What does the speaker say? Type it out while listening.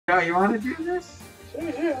Yo, you want to do this?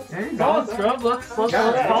 Yeah. There you Go on, go. Scrub. Let's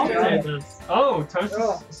commentate this. Oh,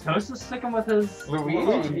 Toast is sticking with his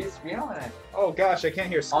Luigi, he's feeling it. Oh gosh, I can't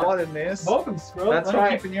hear squat in this. Welcome, Scrub. That's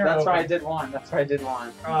right. That's why I did one. That's why I did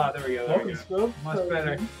one. Ah, there we go. There we Welcome, go. Scrub. Much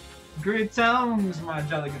better. Great times, my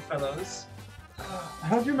jolly good fellows.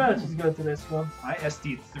 How'd your matches go today, Scrub? I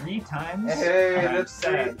SD'd 3 times. Hey, and I'm that's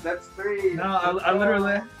sad. 3. That's 3. No, I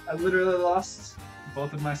literally lost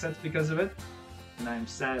both of my sets because of it, and I'm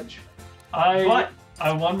sad.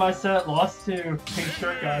 I won my set, lost to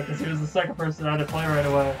PinkShirtGuy because he was the second person I had to play right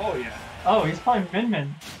away. Oh yeah. Oh, he's playing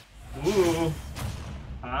Min. Ooh.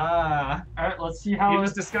 Ah. Alright, let's see how He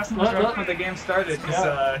was discussing this right before the game started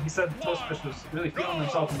because he said Toastfish was really feeling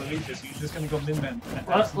himself in the Luigi, so he was just gonna go min-min.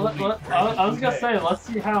 I was gonna say, let's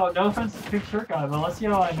see how, no offense to PinkShirtGuy, but let's see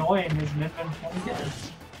how annoying his min-min can get.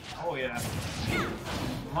 Oh yeah.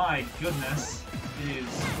 My goodness. It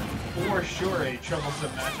is for sure a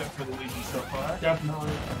troublesome matchup for Luigi so far.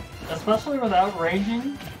 Definitely. Especially without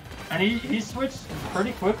ranging. And he switched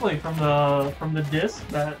pretty quickly from the disc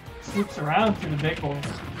that swoops around to the big ball.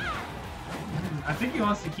 I think he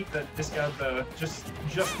wants to keep that disc out though, just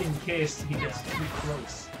in case he gets too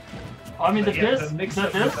close. I mean, But the yeah, disc,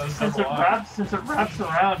 since it wraps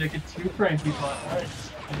around, it can 2-frame people at once.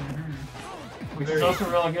 Which is also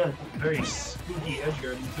really good. Very spooky edge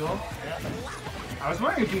guarding tool. Yeah. I was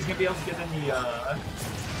wondering if he's gonna be able to get any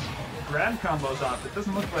grab combos off. It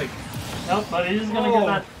doesn't look like. Nope, but he's gonna get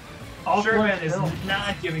that. Sherman is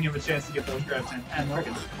not giving him a chance to get those grabs in. And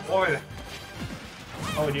frickin' boy.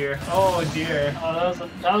 Oh dear. Oh dear.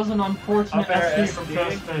 That was an unfortunate SD from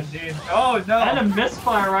Toastfish. Oh no! And a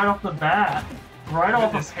misfire right off the bat. Right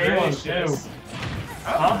off of payload too.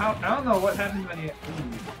 I don't know what happened when he.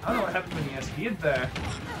 I don't know what happened when he SD'd there.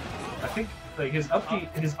 I think like his up B.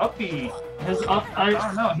 I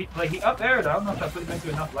don't know. He up aired. I don't know if that put him into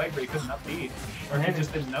enough lag where he couldn't up B, or he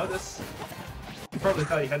just didn't notice. He probably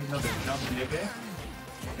thought he had another jump in the okay.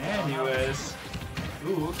 Anyways,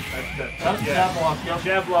 ooh, that's jab block. Yep.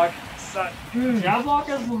 Jab block. Jab block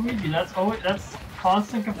as Luigi. That's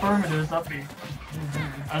constant confirmatives up B.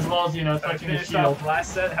 As well as, you know, touching the shield. Off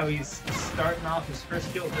last set, how he's starting off his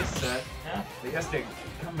first kill this set. Yeah. He has to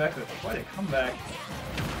come back with quite a comeback.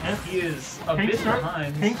 And he is a bit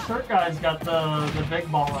behind. PinkShirtGuy's got the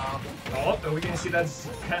big ball out. Oh, are we gonna see that?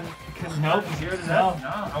 Can nope. 0 to that? No.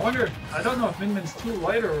 No. I wonder. I don't know if Min-Min's too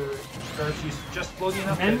light or if she's just floating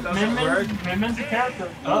enough that it doesn't work. Min-Min's a character.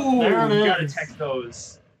 Oh, there it is. Gotta tech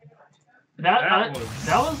those. That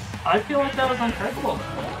was. I feel like that was untechable.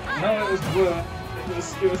 No, it was blue.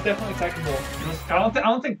 It was definitely technical. I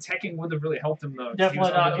don't think teching would have really helped him though.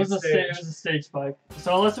 Definitely not. It was a stage spike.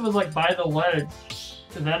 So unless it was like by the ledge,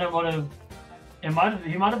 then it would have. He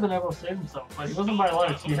might have been able to save himself, but he wasn't by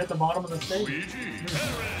ledge. He hit the bottom of the stage.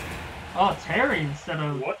 Oh, Terry instead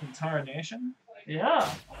of what in tarnation?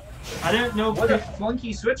 Yeah, I didn't know. What a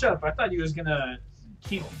flunky switch up! I thought he was gonna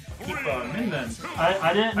keep Min-Min.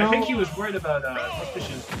 I didn't know. I think he was worried about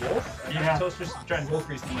Toastfish's wolf. Yeah. Toastfish is trying wolf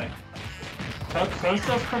freeze tonight. Toast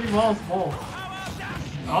does pretty well as wolf.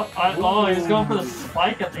 Oh, he's going for the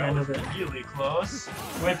spike at the end of it. Really close.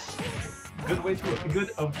 Which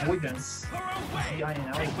good avoidance.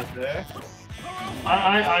 GINL with there.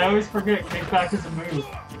 I always forget kickback is a move.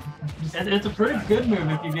 It's a pretty good move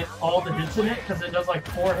if you get all the hits in it because it does like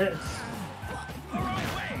 4 hits.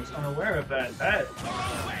 I was unaware of that.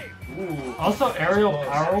 Ooh. Also, aerial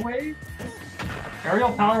power wave.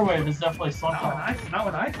 Aerial power wave is definitely something. Not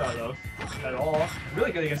what I thought of at all.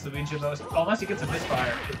 Really good against Luigi though, unless he gets a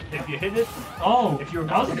misfire. If you hit it. Oh,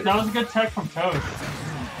 that was a good tech from Toast.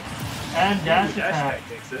 And dash attack.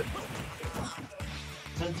 Takes it.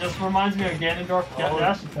 Just reminds me of Ganondorf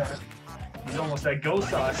dash attack. He's almost at Go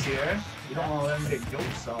Sauce here. You don't want to let him get Go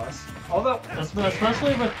Sauce. Although,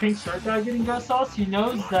 especially with PinkShirtGuy getting Go Sauce, he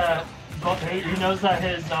knows that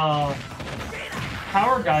his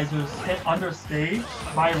power geysers hit under stage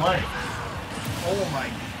by leg. Oh my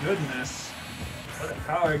goodness. What a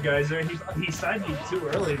power geyser. He side beat too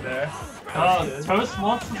early there. Toast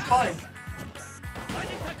wants the spike.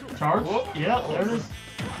 Charge? Whoop. Yeah, there it is.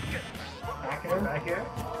 Back here.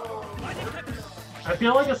 I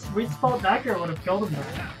feel like a sweet spot back here would have killed him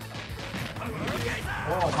there.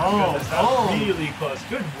 Oh, really close.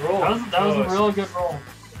 Good roll. That was a really good roll.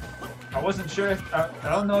 I wasn't sure if, I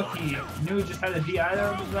don't know if he knew he just had a DI there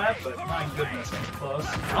of that, but my goodness, it was close.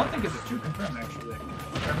 I don't think it's a 2 confirm actually.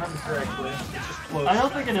 If I remember correctly. It's just close. I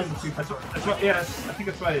don't think it is a 2 confirm. That's what, yeah, I think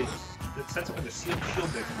that's why it sets up with a shield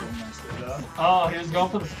deck nicely though. Oh, he was going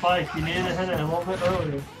for the spike. He needed to hit it a little bit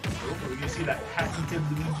earlier. We're gonna see that patented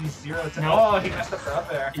Luigi 0 to. Nope. Oh, he messed up the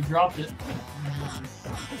up air. He dropped it.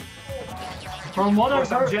 From what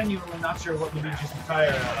I've I'm heard, genuinely not sure what Luigi's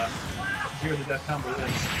entire zero to death combo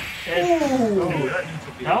is. Ooh. That needs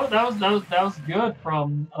to be. That was good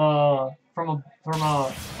from a I'm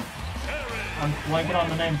blanking on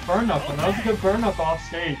the name, Burn Knuckle. That was a good Burn Knuckle off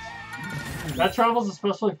stage. That travels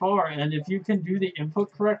especially far, and if you can do the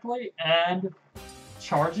input correctly and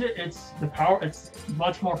charge it, it's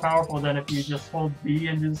much more powerful than if you just hold B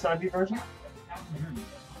and do the side B version.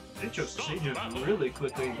 They just really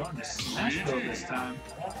quickly going to smash though this time.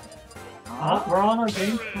 We're on our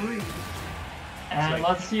game 3. And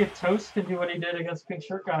let's see if Toast can do what he did against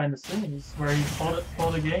PinkShirtGuy in the semis, where he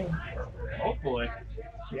pulled a game. Hopefully.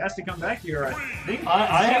 He has to come back here, I think.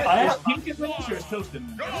 Is Pink in winners or is Toast in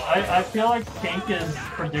winners? I feel like Pink is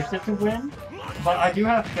predicted to win, but I do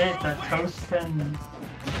have faith that Toast can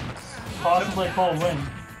possibly pull a win.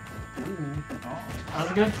 Ooh. That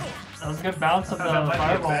was good. That was a good bounce of the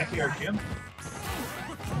fireball. Back here, Jim.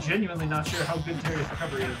 I'm genuinely not sure how good Terry's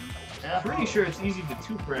recovery is. Yeah. Pretty sure it's easy to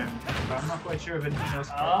 2-frame, but I'm not quite sure if anything else.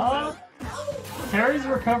 Terry's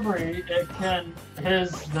recovery, the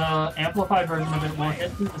amplified version of it will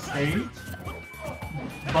hit through the stage,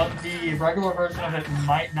 but the regular version of it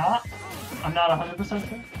might not. I'm not 100%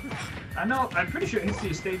 sure. I'm pretty sure it hits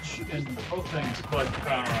the stage in both things, but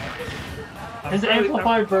his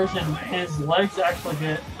amplified version, his legs actually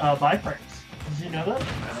get biframes. Did you know that? I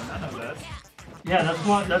did not know that. Yeah,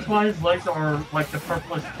 that's why his legs are like the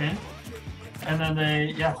purplish tint, and then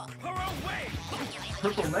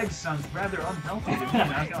Purple legs sounds rather unhealthy to me,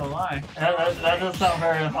 not gonna lie. That does sound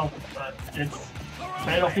very unhealthy, but it's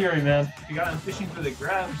Fatal Fury, man. You got him fishing for the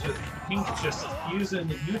grabs, with Pink just using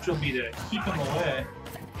neutral B to keep him away.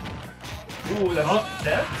 Ooh, that's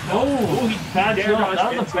death? Oh, bad jump.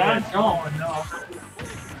 That was a bad jump. Oh, no.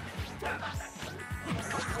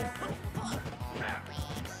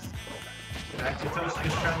 Back to Toast,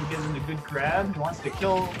 just trying to get him a good grab. He wants to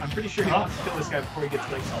kill. I'm pretty sure he wants to kill this guy before he gets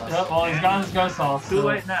leg sauce. Yep, well, he's got his ghost sauce. Too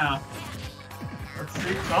late now. Let's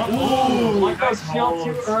see. Oh, nice shield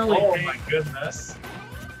too early. Oh my goodness.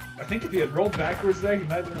 I think if he had rolled backwards there, he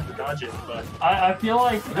might have been able to dodge it, but. I feel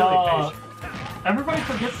like everybody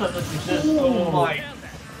forgets that this exists. Oh my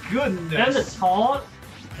goodness. And the taunt.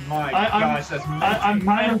 My gosh, that's I'm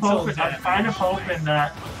kind of hoping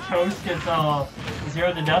that Toast gets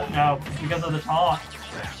 0 to death now because of the taunt.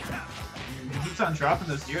 He keeps on dropping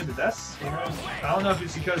those 0 to deaths. I don't know if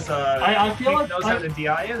it's because I feel Pink knows how to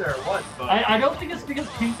DI it or what, but I don't think it's because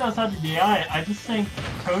Pink knows how to DI it. I just think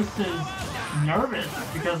Toast is nervous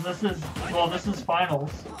because this is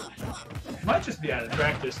finals. He might just be out of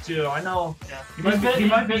practice too. I know he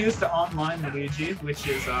might be used to online Luigi, which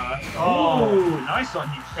is oh, nice on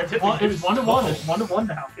you. It's 1-1. It's 1-1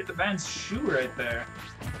 now. Hit the man's shoe right there.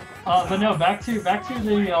 But no, back to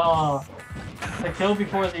the kill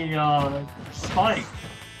before the spike.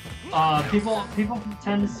 People have a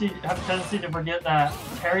tendency to forget that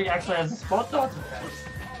Terry actually has a spot dodge attack.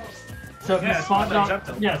 So if you spot dodge,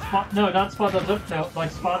 not spot dodge up tilt,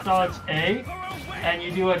 like spot dodge A, and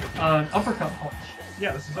you do an uppercut punch.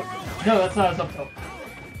 Yeah, this is up tilt. No, that's not his up tilt.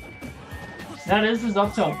 That is his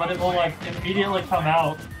up tilt, but it will like immediately come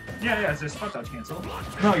out. Yeah, it's a spot dodge cancel.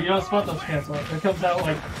 No, you don't spot dodge cancel. It comes out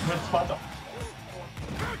like with spot dodge.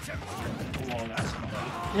 Well, that's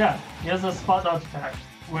funny. Yeah, he has a spot dodge attack,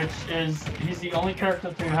 which is he's the only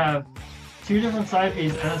character to have 2 different side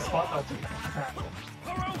Bs and a spot dodge attack.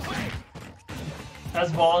 As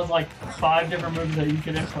well as like 5 different moves that you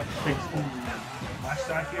can input. Last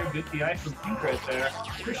shot here, good DI from Pink right there.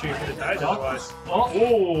 Pretty sure he could have died otherwise.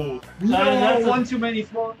 Oh! No, one too many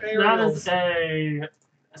floor aerials. That is a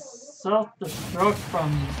self-destruct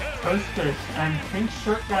from Toastfish, and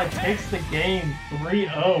PinkShirtGuy takes the game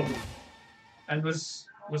 3-0. And was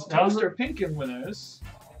Toast or Pink in winners?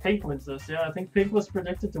 Pink wins this, yeah. I think Pink was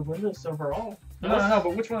predicted to win this overall. No,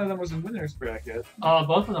 but which one of them was in winners bracket?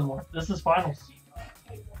 Both of them were. This is finals.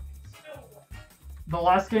 The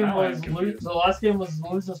last game was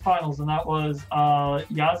losers finals, and that was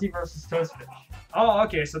Yazi versus Toastfish. Oh,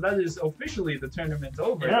 okay, so that is officially the tournament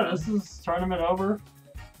over. Yeah, this is tournament over.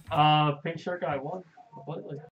 PinkShirtGuy won completely.